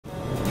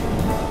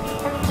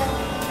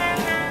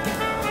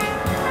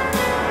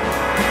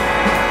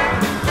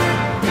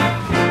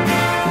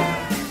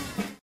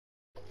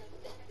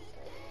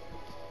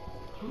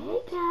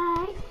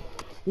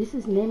This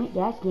is Mimic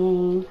Got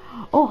Game.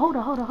 Oh, hold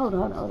on.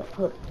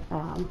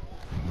 I'm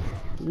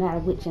not a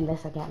witch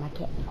unless I got my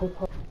cat.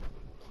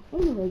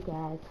 Anyway,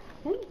 guys,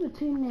 thank you for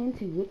tuning in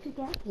to Witch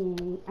Got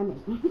Game.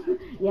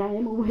 Yeah, I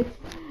am a witch.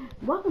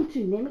 Welcome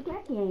to Mimic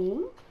Got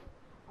Game.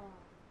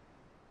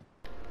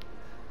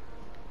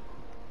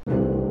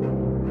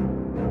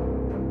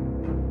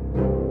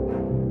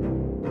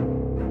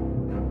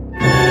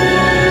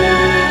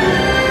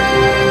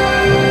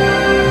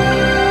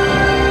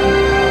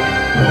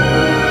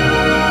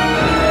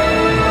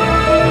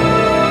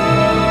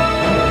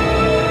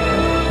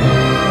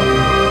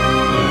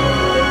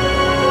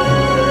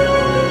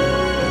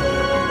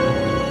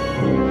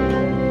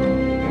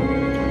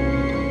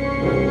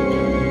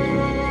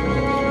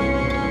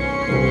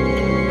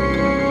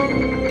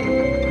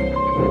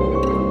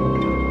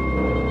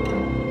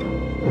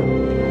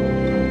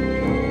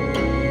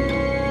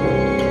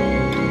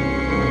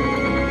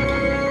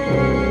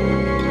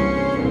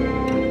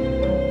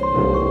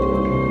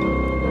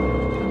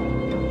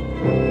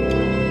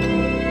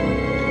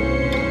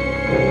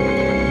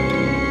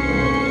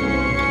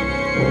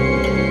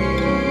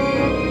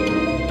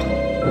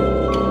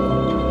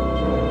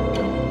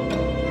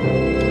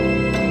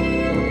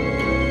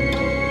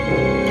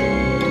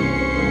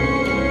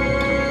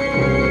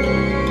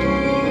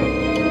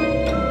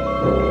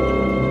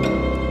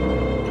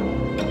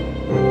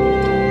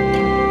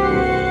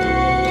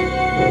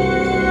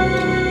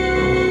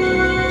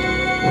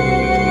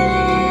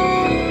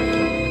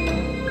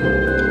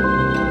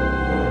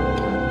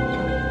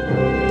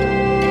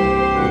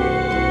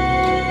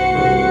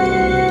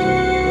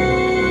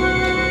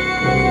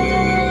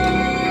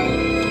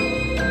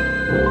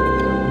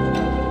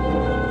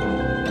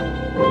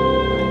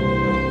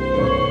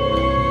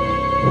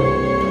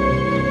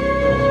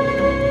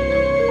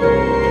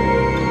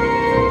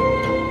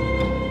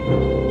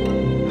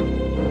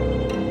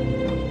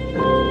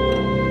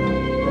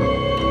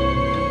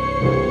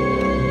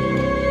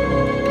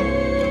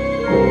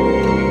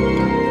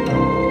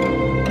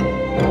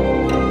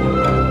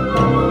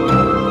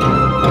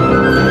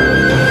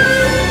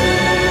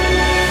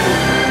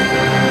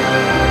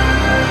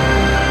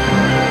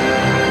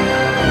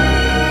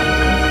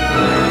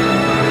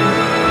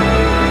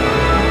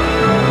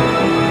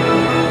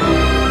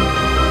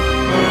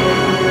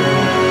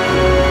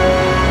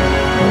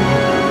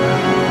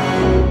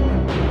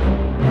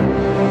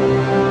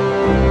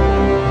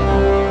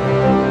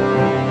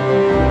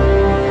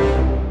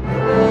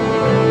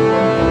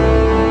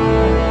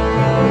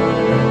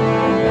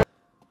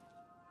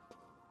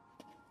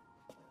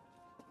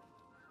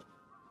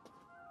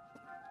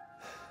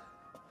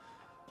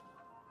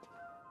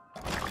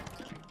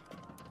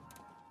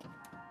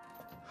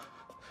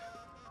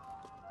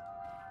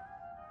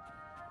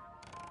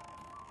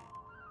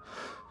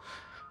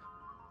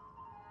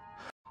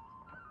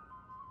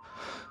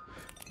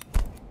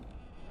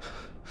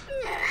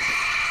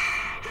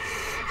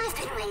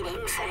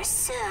 Waiting for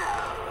so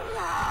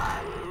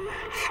long.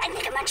 I'd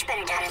make a much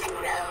better daughter than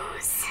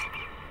Rose.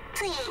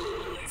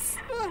 Please,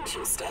 won't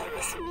you stay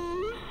with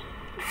me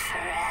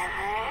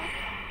forever?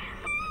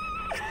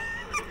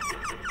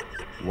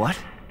 What?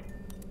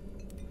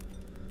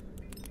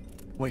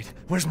 Wait,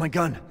 where's my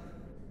gun?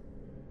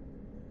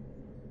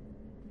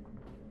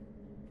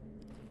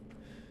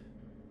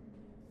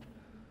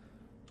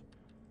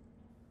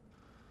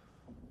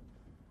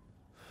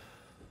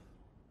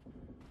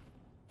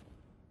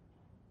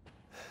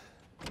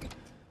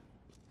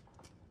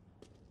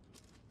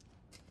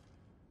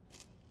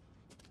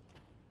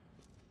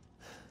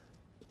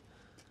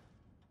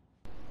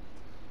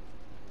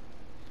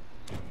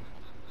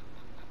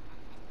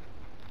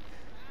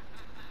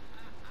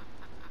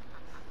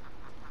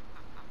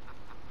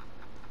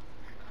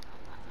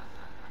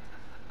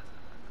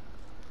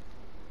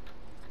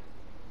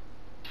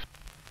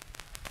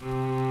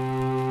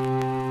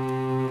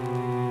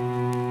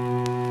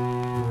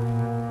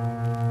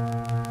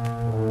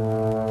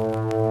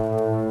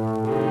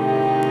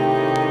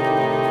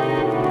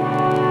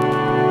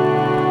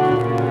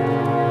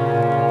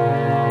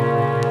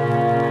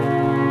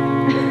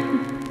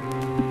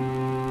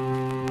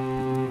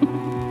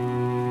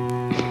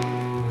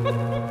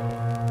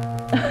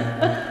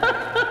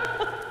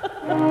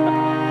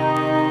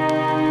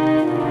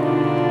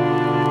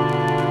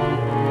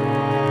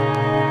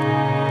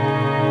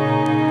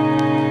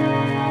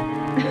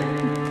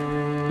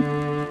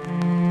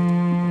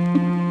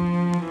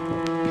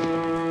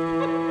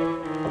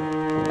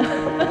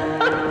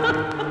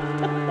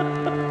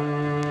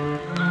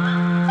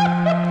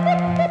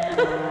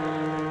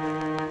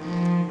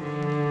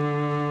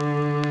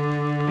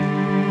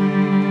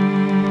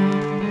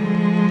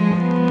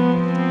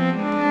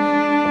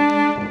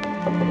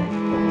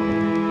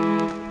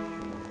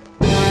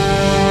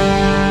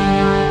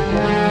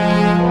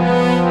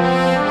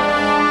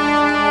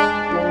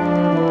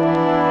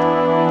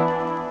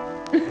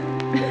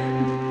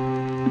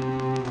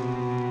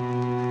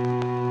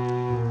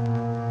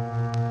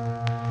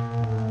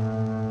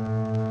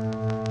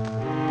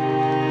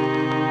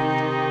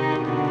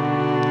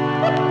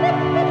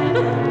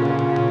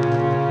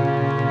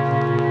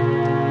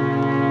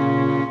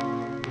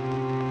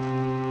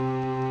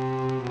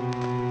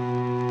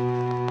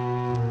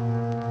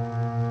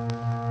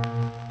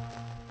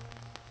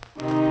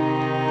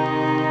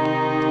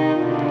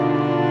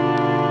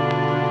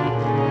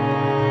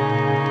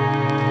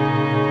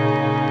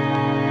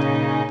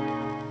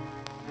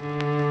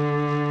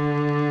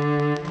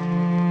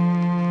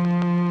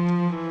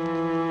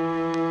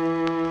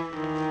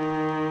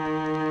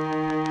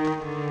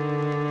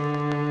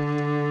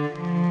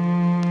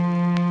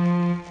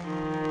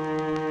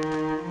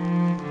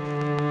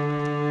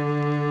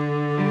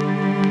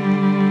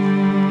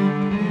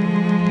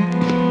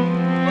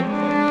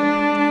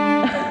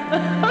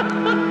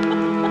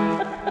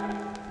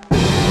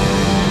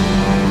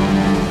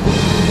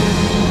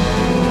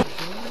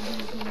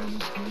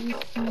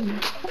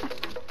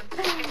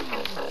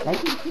 Thank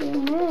you for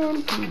tuning in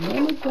to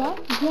Nemicat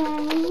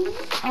Gang.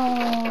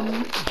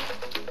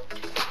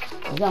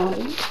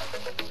 Zombie.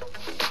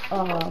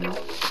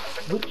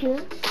 Witcher.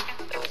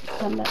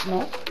 Coming up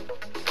next.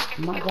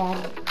 My God,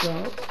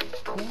 dead.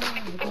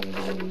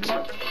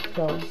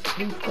 So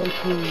please stay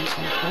tuned and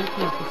thank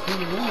you for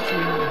tuning in to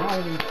my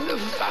Halloween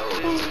series.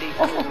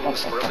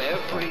 From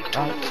every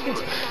tomb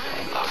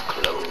are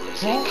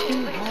closing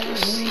in to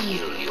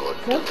seal your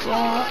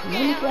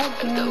Halloween.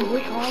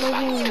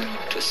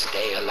 to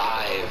stay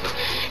alive.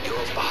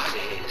 Your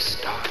body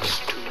starts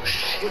to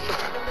shiver,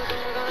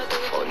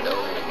 for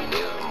no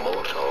mere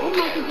mortal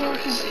can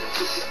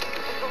resist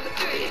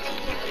the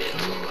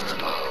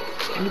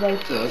evil of the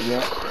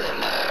thriller.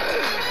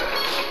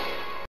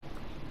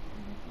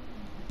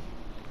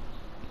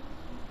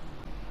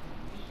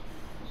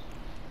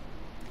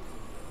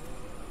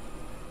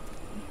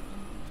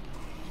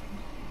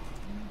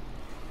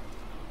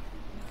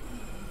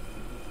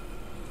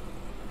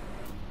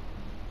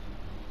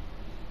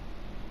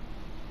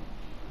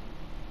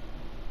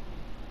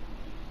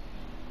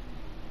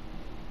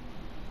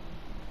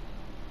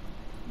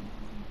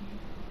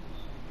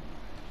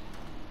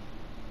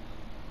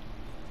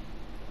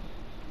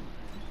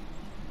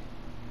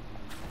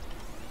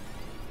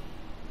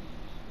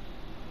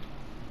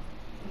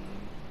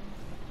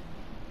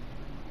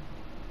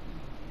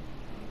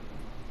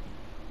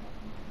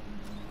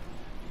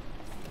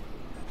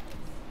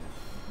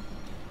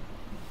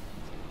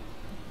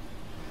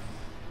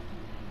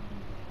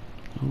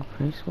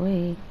 First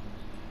wave.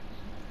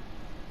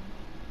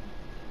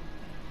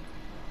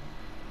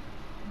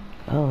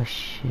 Oh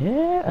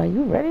shit, are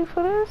you ready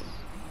for this?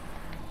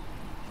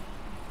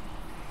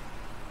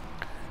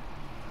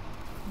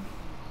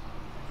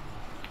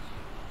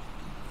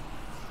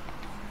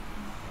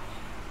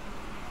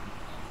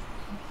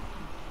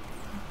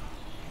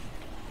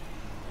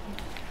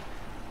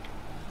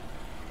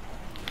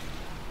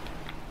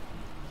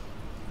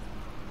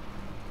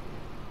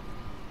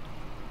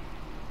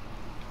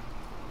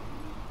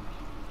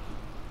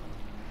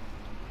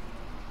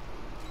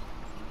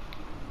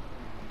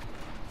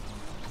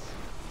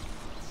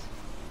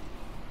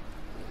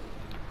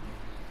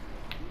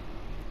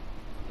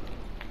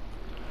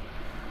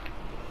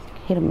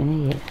 Hit him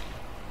in the head.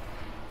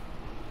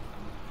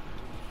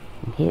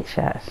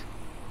 Headshots.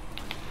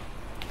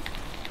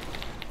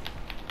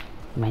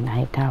 Might not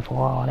have time for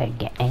all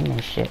that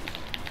aiming shit.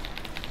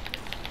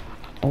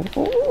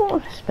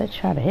 Ooh, this bitch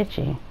try to hit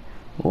you.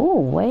 Ooh,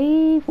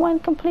 wave one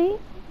complete.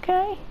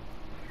 Okay.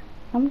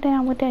 I'm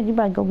down with that. You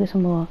better go get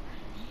some more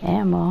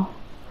ammo.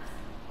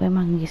 Where am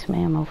I gonna get some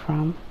ammo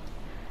from?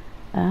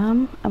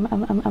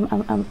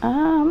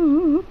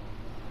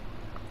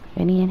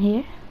 Any in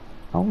here?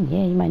 Oh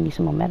yeah, you might need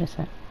some more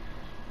medicine.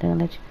 They're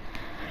gonna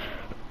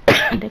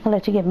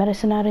let you get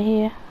medicine out of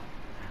here.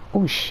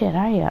 Oh shit,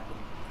 hurry up.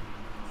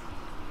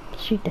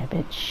 Shoot that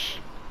bitch.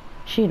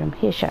 Shoot him.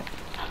 Headshot.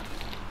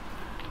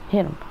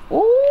 Hit him.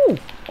 Ooh!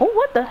 Oh,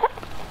 what the heck?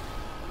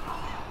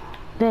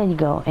 There you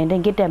go. And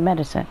then get that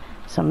medicine.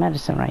 Some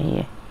medicine right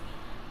here.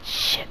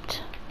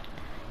 Shit.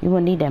 You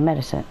gonna need that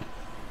medicine.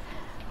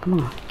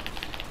 Come on.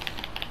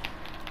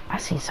 I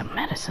see some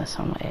medicine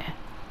somewhere.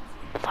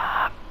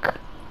 Fuck.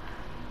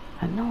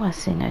 I know I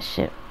seen that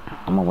shit.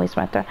 I'm gonna waste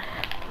my time.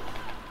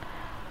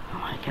 Oh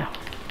my god.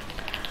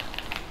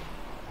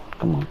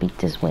 Come on, beat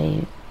this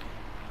wave.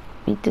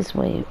 Beat this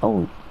wave.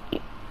 Oh,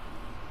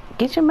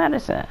 get your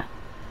medicine.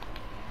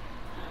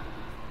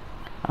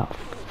 Oh,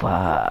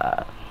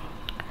 fuck.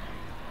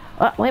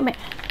 Oh, wait a minute.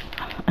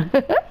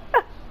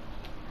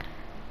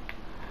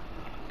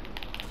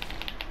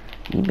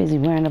 You busy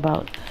worrying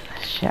about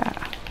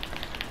shot.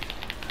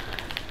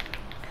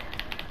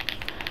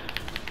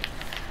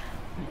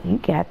 You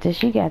got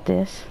this, you got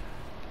this.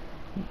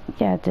 You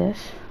got this.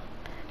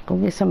 Go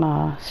get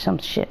some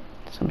shit.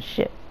 Some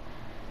shit.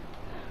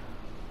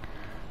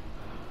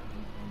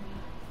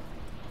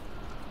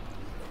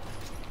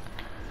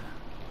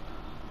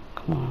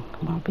 Come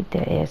on, beat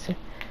that ass.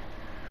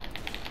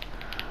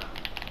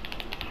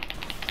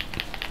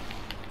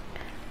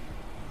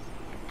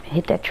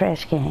 Hit that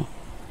trash can.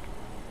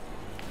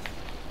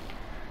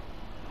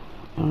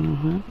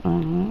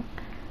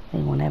 They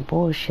want that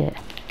bullshit.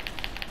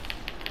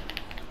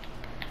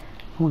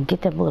 I want to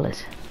get that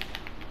bullets.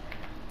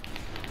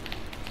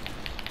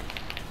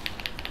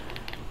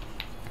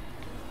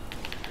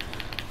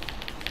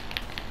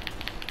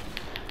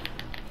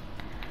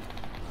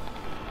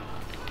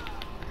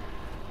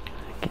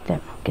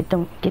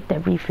 Get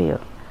that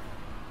refill.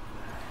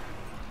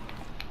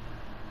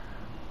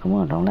 Come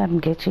on, don't let him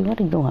get you. What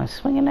are you doing?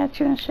 Swinging at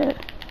you and shit?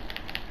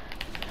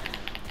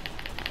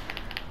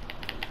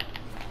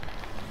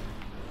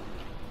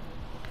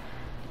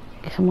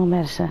 Get some more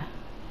medicine.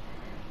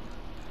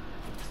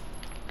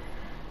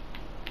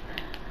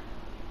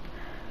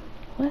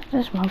 What?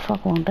 This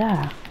motherfucker won't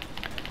die.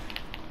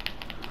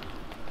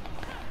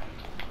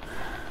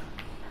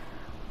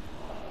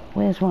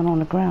 Where's one on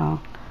the ground?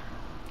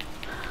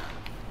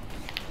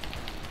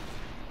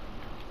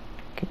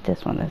 Get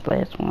this one, this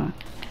last one.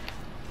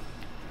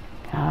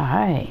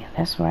 Alright,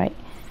 that's right.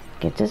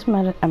 Get this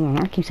medicine.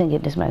 I keep saying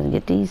get this medicine.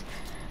 Get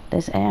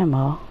this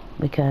ammo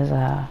because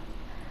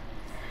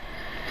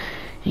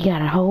you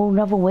got a whole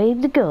nother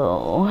wave to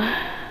go.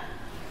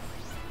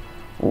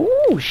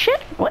 Ooh,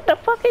 shit! What the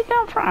fuck he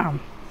come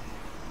from?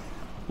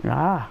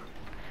 Ah,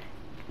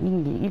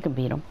 you can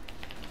beat him.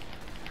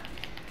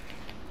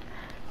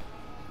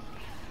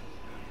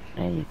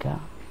 There you go.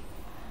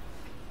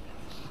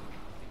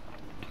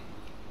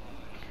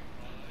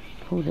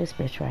 Who this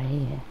bitch right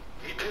here?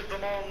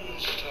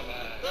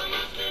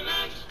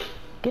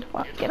 Get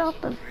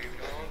off the.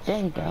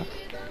 There you go.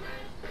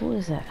 Who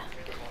is that?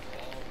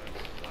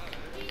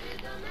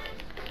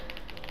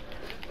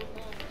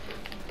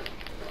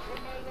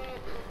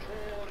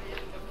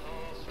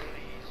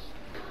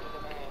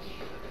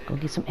 Go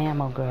get some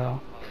ammo,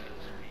 girl.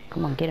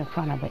 Come on, get in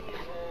front of it.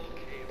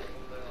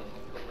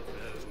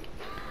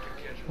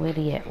 Where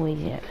he at? Where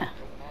he at?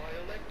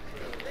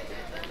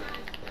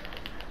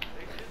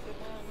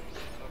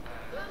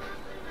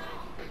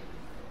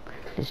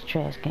 This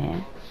trash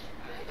can.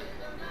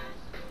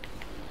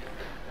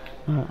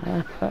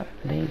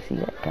 They see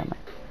that coming.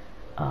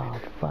 Oh,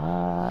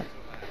 fuck.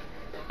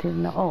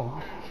 Didn't know.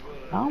 Oh,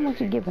 I don't want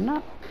you giving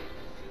up.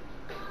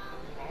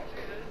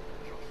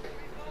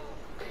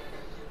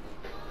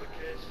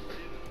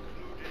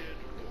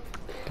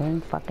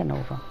 Game fucking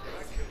over.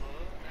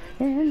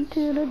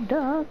 Into the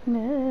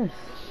darkness.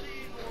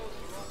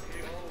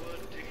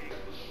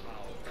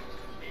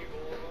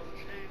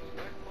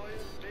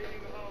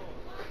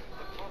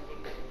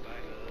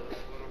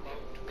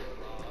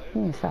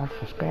 You can start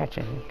from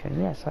scratching because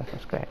you gotta start from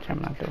scratch. I'm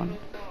not doing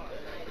it.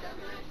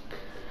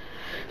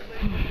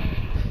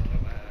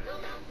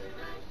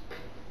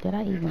 Did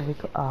I even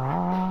record?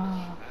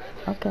 Ah,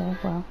 okay.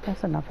 Well,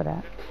 that's enough of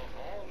that.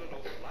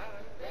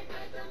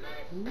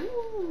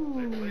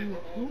 Ooh,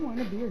 who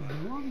wanna be a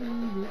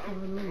zombie?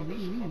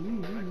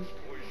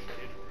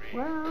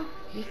 Well,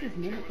 this is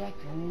Minute Back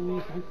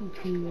Home.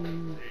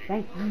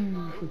 Thank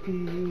you for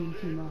tuning in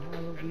to my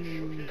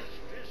Halloween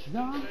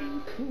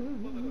Zombie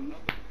Series.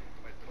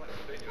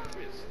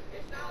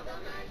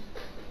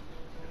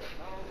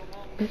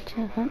 It's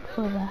a hunt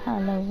for the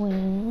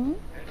Halloween.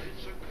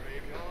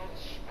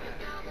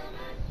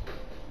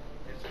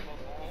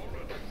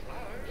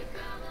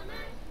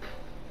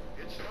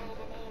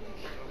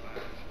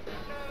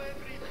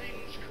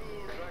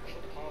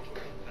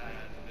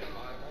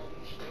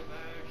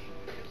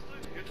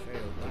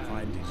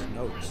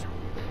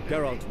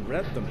 Geralt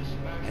read them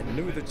and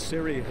knew that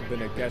Ciri had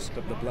been a guest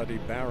of the Bloody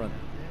Baron,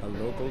 a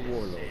local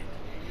warlord,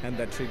 and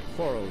that she'd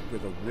quarreled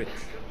with a witch.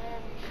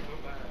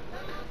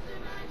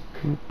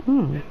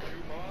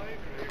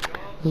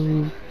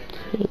 Okay.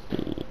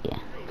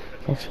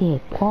 That she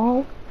had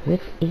quarreled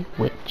with a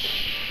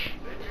witch.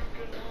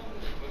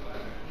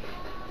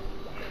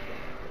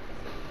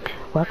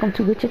 Welcome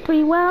to Witcher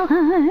 3 Wild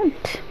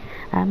Hunt.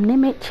 I'm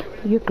Nimit,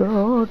 your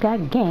girl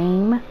got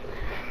game.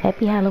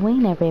 Happy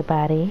Halloween,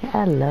 everybody.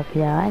 I love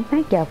y'all. And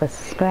thank y'all for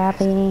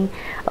subscribing.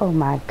 Oh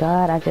my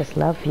God, I just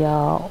love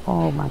y'all.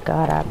 Oh my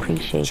God, I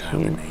appreciate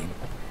you.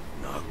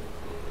 No.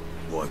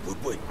 Why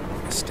would we?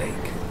 Mistake.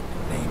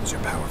 Names are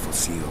powerful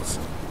seals.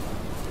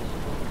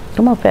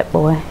 Come on, fat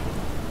boy.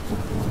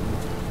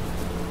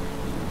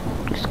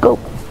 Let's go.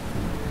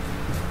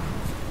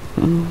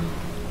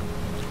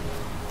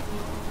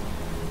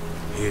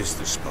 Here's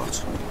the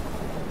spot.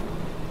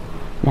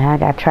 Now I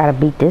gotta try to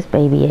beat this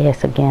baby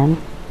ass again.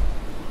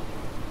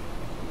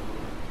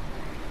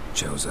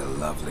 Chose a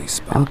lovely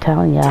spot. I'm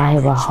telling you, I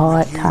have a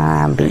hard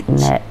time beating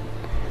that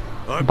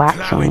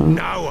boxing.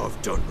 Now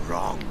I've done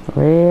wrong.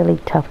 Really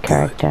tough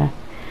character.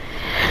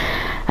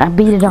 I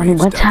beat it only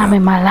one time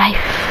in my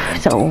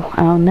life, so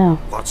I don't know.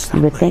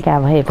 You would think I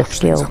would have a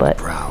skill, but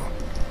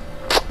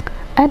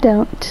I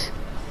don't.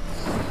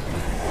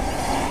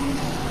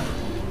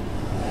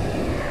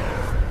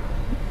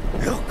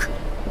 Look.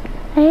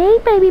 Hey,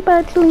 baby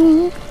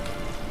Budgeling.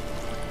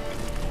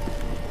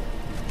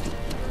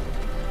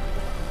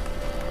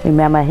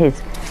 Remember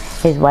his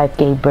wife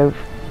gave birth.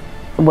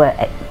 Well,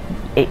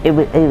 it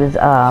was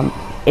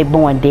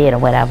born dead or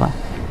whatever.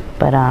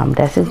 But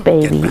that's his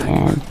baby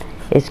and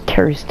it's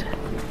cursed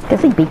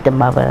because he beat the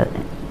mother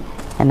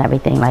and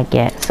everything like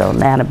that. So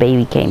now the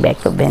baby came back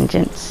for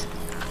vengeance.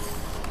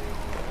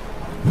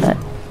 But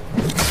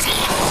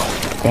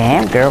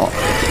damn girl,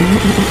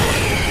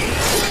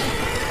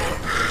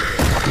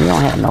 you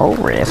don't have no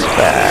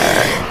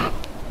respect.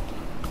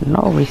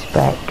 No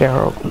respect,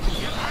 girl.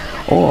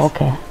 Oh,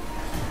 okay.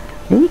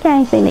 Do you got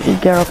anything to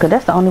eat, girl? Because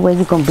that's the only way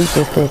you're going to beat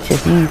this bitch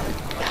if you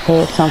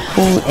have some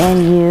food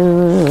in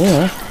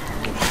you.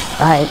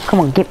 Alright, come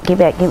on, get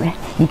back, get back.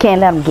 You can't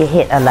let them get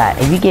hit a lot.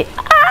 If you get,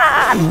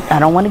 I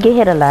don't want to get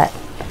hit a lot.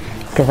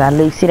 Because I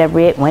lose, see that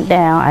red went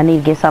down. I need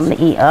to get something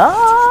to eat.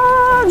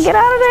 Oh, get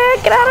out of there,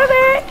 get out of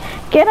there.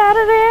 Get out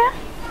of there.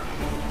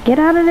 Get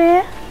out of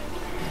there.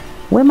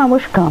 Where my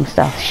wishcomb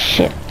stuff?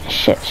 Shit.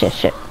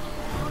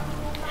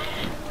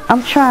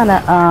 I'm trying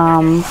to,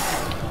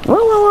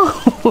 whoa.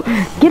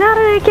 Get out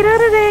of there, get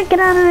out of there, get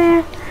out of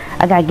there.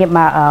 I gotta get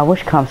my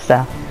wishcomb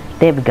stuff.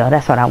 There we go.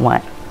 That's what I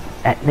want.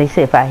 They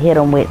say if I hit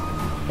them with,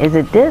 is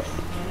it this?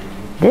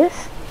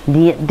 This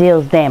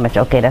deals damage.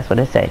 Okay, that's what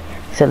it says.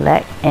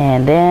 Select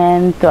and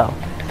then throw.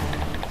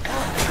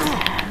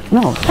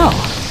 No.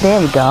 There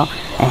we go.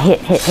 And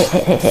hit.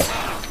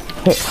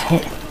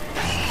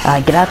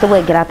 Alright, get out the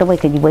way,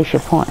 because you waste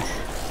your points.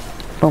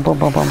 Boom.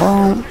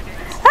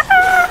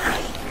 Ah!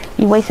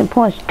 You wasting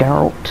points,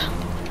 Geralt.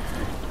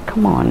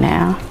 Come on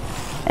now.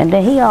 And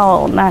then he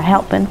all not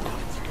helping.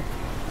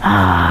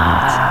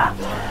 Ah.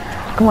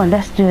 Come on,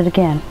 let's do it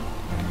again.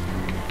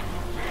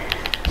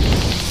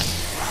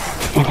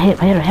 And hit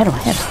him.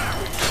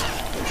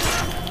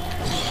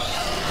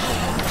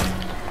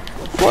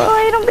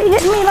 Boy, don't be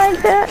hitting me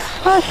like that.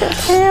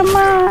 Am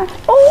I?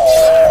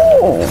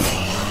 Oh!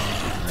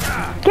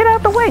 Get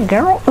out the way,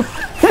 girl.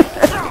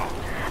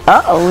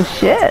 Uh-oh,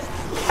 shit.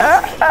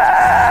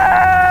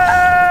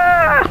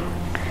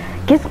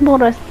 Get some more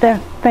of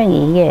that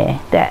thingy, yeah,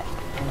 that.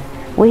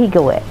 Where he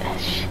go at?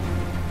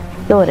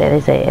 Go at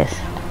his ass.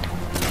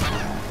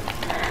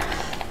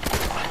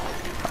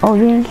 Oh,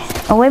 yeah.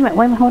 Oh, wait a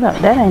minute, hold up.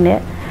 That ain't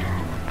it.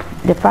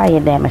 The fire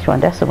damage one,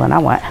 that's the one I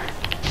want.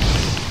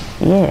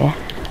 Yeah.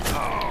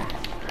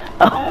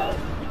 Oh.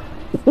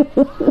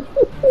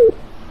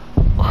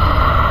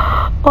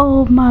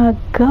 Oh my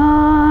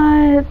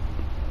God.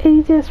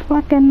 He just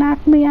fucking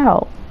knocked me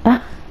out.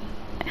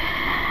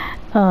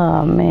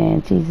 Oh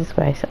man, Jesus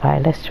Christ.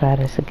 Alright, let's try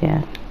this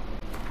again.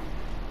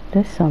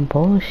 This is some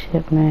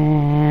bullshit,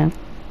 man.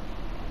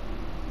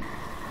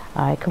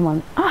 Alright, come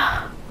on.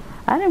 Ah,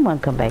 I didn't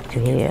want to come back to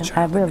here.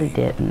 I really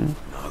didn't.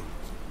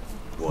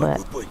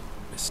 But,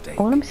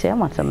 oh, let me see. I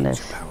want some of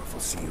this.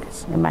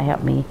 It might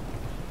help me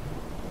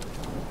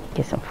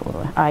get some food.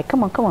 Alright,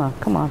 come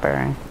on,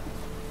 Baron.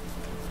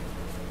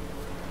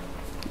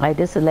 Alright,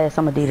 this is the last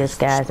I'm gonna do this,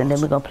 guys, and then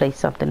we're gonna play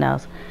something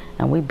else,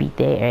 and we beat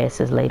their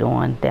asses later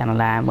on down the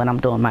line when I'm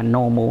doing my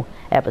normal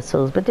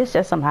episodes. But this is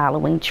just some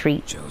Halloween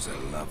treat,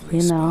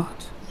 you know.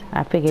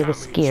 I figured it was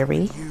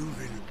scary,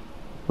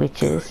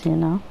 witches, you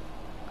know.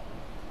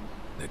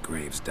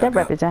 That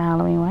represents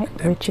Halloween,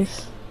 right?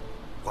 Witches.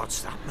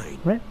 What's that mean?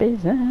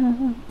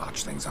 Represent.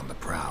 Watch things on the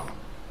prowl.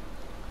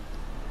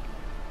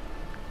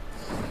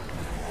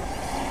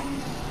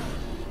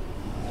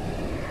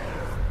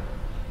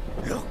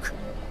 Look.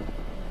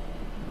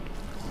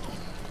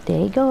 There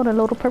you go, the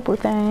little purple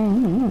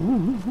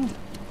thing.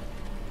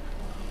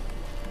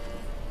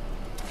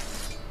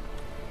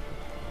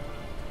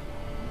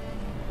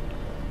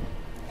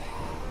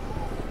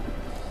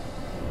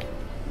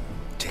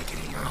 Take it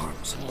in your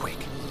arms, quick.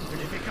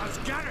 And if it goes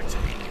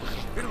garroting,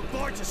 it'll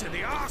bite us in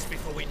the arse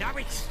before we know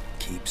it.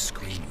 Keep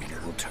screaming,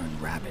 it will turn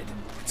rabid.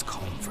 It's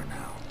calm for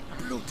now.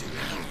 Bloody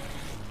hell.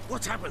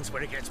 What happens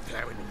when it gets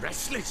plowing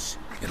restless?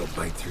 It'll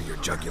bite through your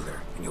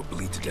jugular, and you'll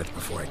bleed to death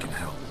before I can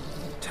help.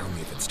 Tell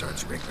me if it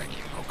starts wriggling.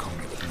 I'll calm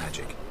it with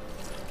magic.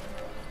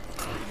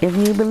 If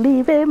you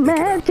believe in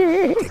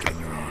magic. Take it in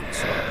your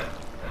arms.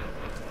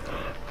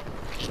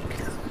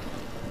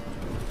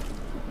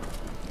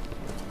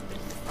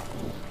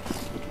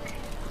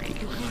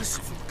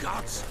 Merciful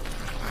gods.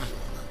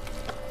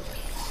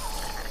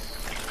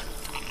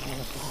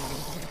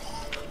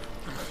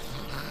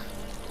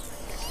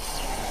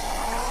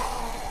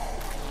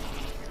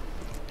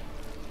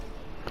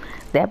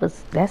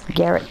 That's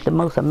Garrett, the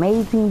most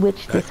amazing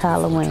witch this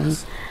Halloween.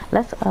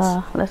 Let's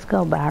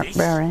go,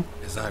 Baron.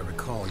 As I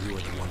recall, you were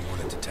the one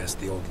wanted to test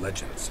the old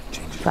legends.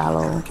 Change it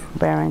Follow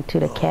Baron to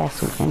the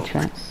castle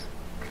entrance.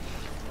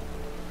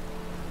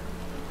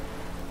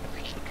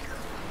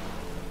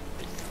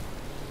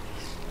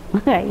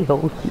 Hey,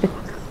 yo.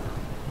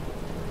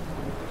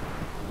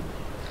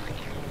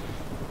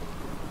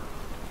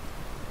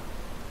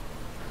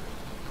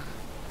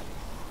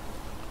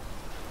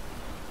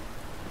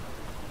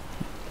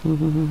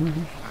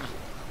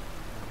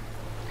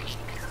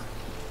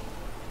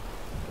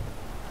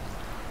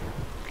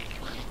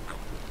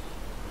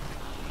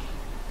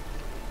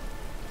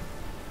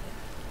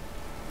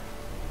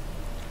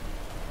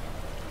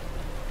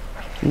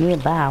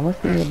 Nearby,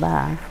 what's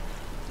nearby?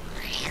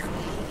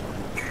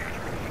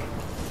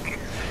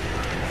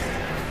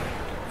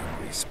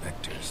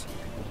 Specters.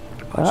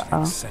 Oh,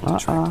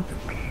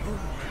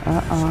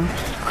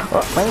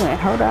 wait a minute,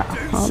 hold up.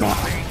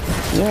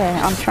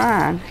 Yeah, I'm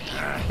trying.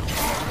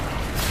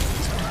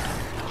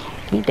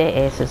 Beat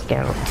their asses,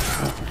 Carol.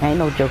 Ain't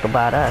no joke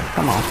about us.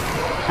 Come on.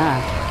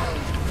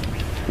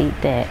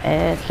 Beat their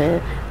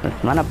asses.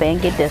 Run up there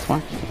and get this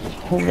one.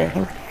 Who that?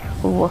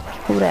 Who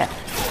that?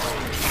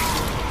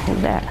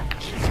 Who's that?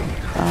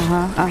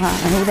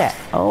 And who that?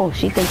 Oh,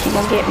 she thinks she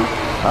gonna get me?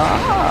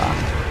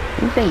 Oh,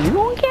 you think you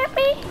gonna get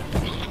me?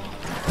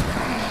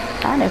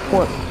 I done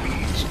fought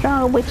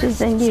stronger witches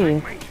than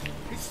you.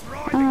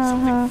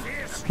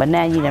 But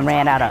now you done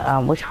ran out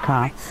of, what you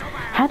call it?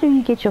 How do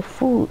you get your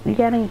food? You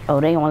gotta, oh,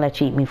 they don't let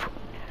you eat me.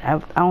 I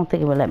don't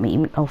think it would let me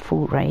eat no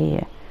food right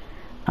here.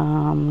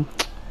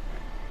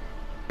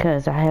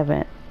 Cause I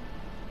haven't,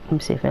 let me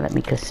see if it let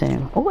me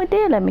consume. Oh, it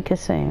did let me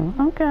consume.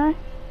 Okay.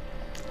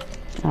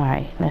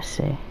 Alright, let's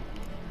see.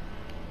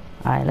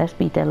 Alright, let's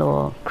beat that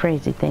little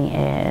crazy thing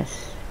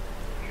ass.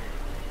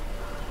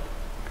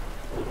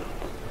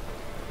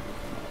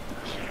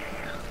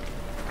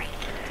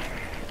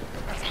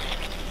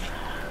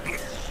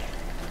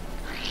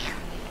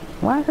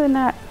 Why is it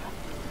not?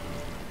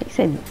 He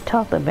said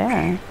talk to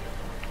Baron.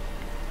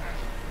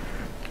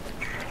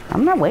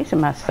 I'm not wasting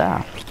my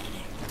stuff.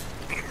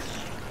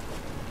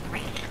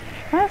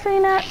 Why is he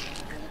not?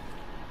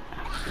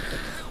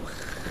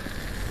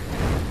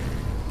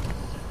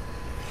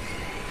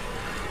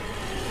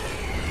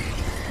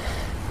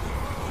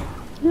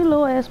 You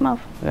little ass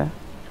motherfucker.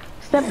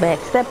 Step back,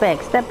 step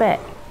back, step back.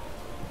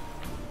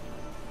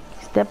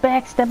 Step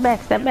back, step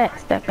back, step back,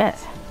 step back.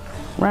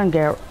 Run,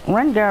 girl.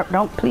 Run, girl.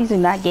 Don't, please do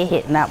not get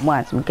hit, not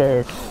once,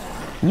 because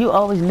you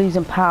always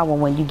losing power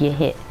when you get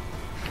hit.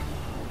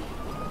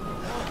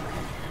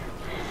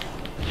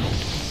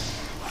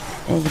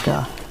 There you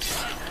go.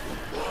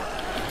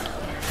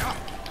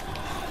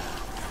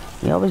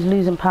 You're always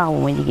losing power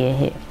when you get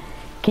hit.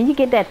 Can you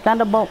get that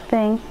thunderbolt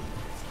thing?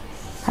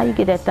 How you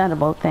get that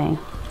thunderbolt thing?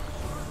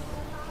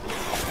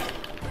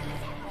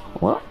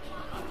 What?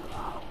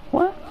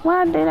 What?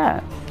 Why did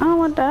that? I don't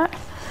want that.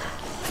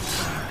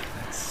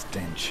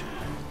 Stench.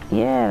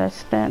 Yeah, that's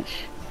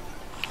stench.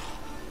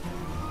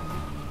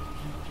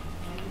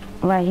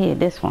 Right here,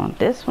 this one.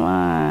 This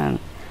one.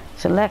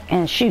 Select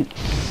and shoot.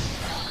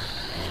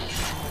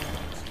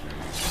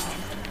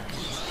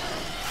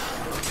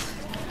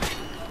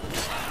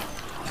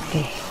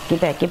 Okay,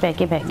 get back, get back,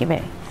 get back, get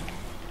back.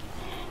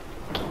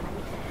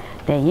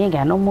 There, you ain't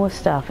got no more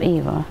stuff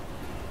either.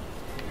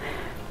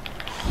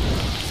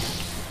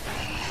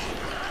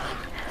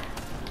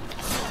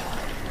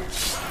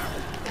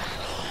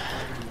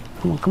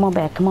 Come on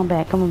back, come on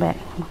back, come on back.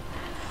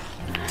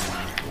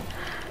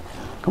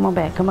 Come on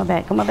back, come on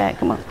back, come on back,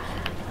 come on.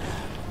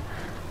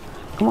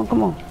 Come on,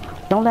 come on.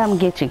 Don't let them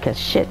get you, cause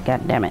shit,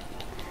 goddammit.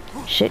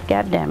 Shit,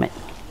 goddammit.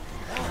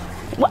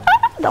 What?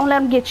 Don't let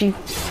them get you.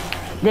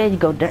 There you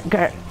go,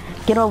 girl.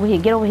 Get over here,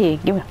 get over here,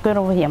 get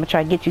over here. I'm gonna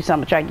try to get you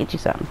something, try to get you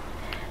something.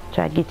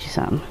 Try to get you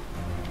something.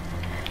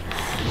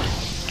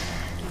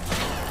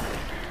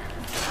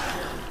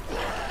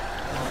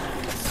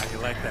 How you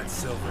like that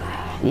silver?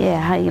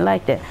 Yeah, how you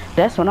like that?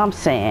 That's what I'm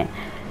saying.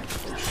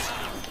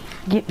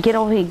 Get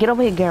over here,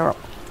 girl.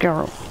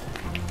 Girl.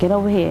 Get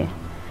over here.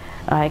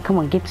 Alright, come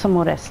on, get some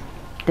more of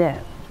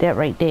that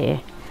right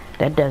there.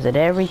 That does it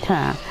every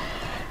time.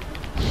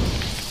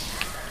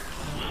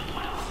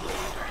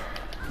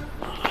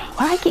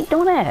 Why I keep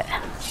doing that?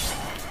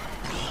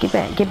 Get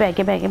back, get back,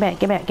 get back, get back,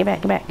 get back, get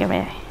back, get back, get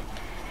back.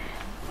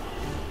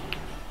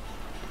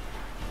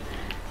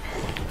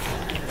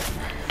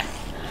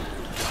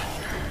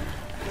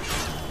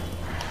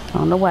 I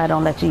don't know why I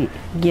don't let you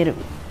get it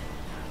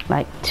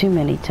like too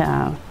many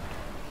times.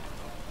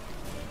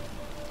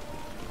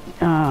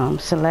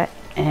 Select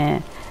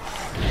and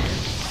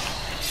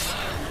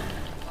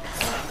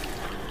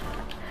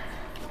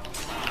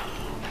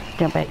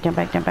jump back, jump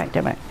back, jump back,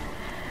 jump back.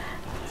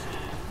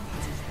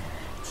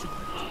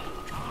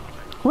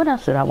 What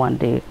else did I want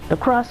to do? The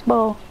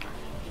crossbow?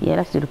 Yeah,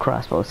 let's do the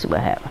crossbow, see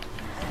what happens.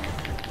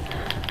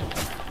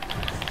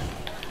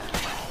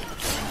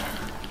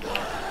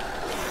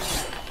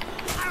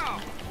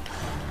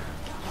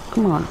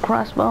 Come on,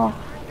 crossbow.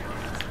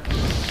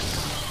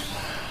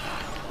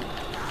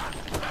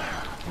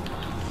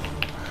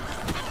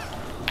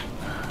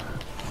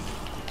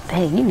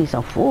 Hey, you need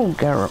some food,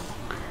 girl.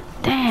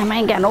 Damn, I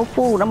ain't got no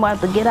food. I'm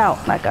about to get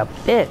out like a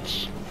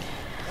bitch.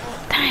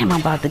 Damn, I'm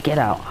about to get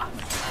out.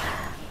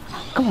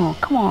 Come on,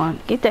 come on.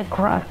 Get that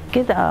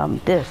get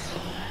this.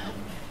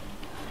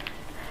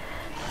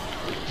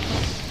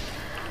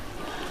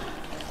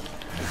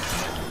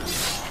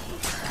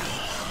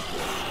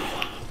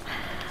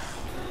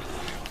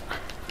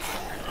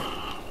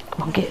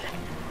 Come on, get it.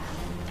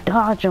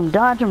 Dodge him,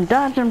 dodge him,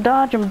 dodge him,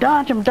 dodge him,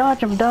 dodge him,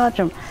 dodge him, dodge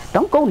him.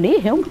 Don't go near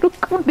him.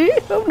 Don't go near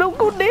him. Don't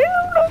go near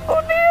him. Don't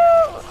go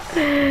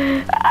near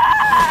him.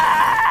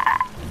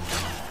 Ah!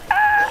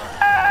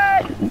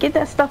 Ah! Get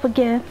that stuff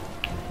again.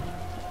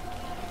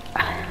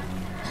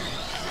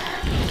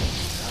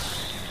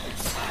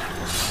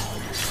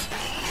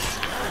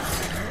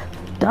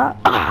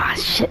 Ah,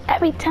 shit.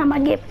 Every time I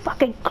get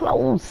fucking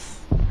close.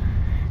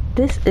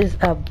 This is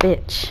a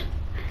bitch.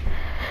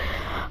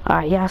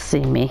 Alright, y'all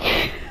see me.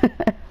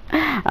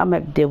 I'm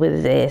gonna deal with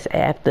his ass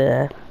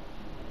after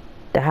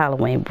the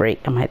Halloween break.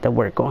 I'm gonna have to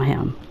work on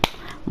him.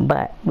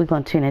 But we're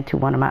gonna tune into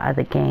one of my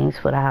other games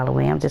for the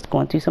Halloween. I'm just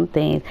going through some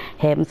things,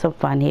 having some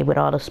fun here with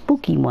all the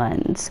spooky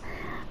ones.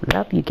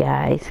 Love you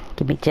guys.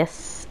 Give me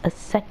just a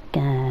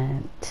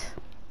second.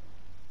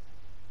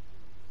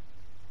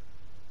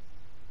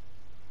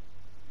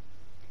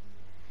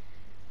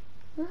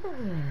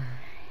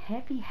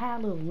 Happy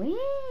Halloween,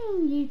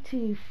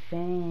 YouTube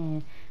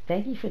fan.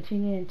 Thank you for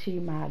tuning into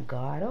my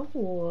God of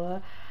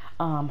War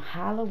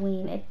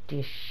Halloween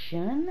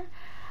edition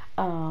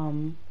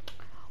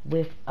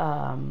with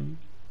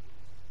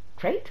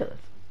Kratos.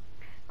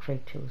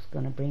 Kratos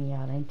gonna bring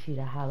y'all into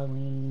the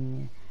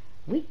Halloween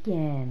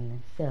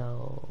weekend.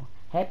 So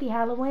happy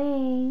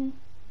Halloween.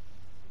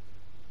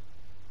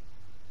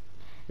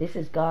 This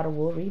is God of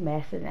War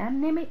Remastered.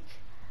 I'm Nimich.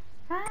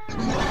 Hi.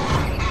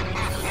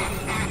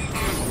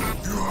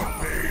 Your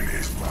pain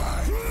is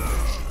mine.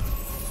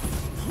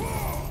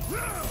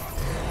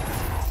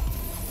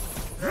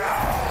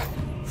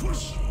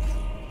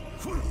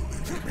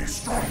 Make me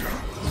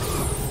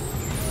stronger.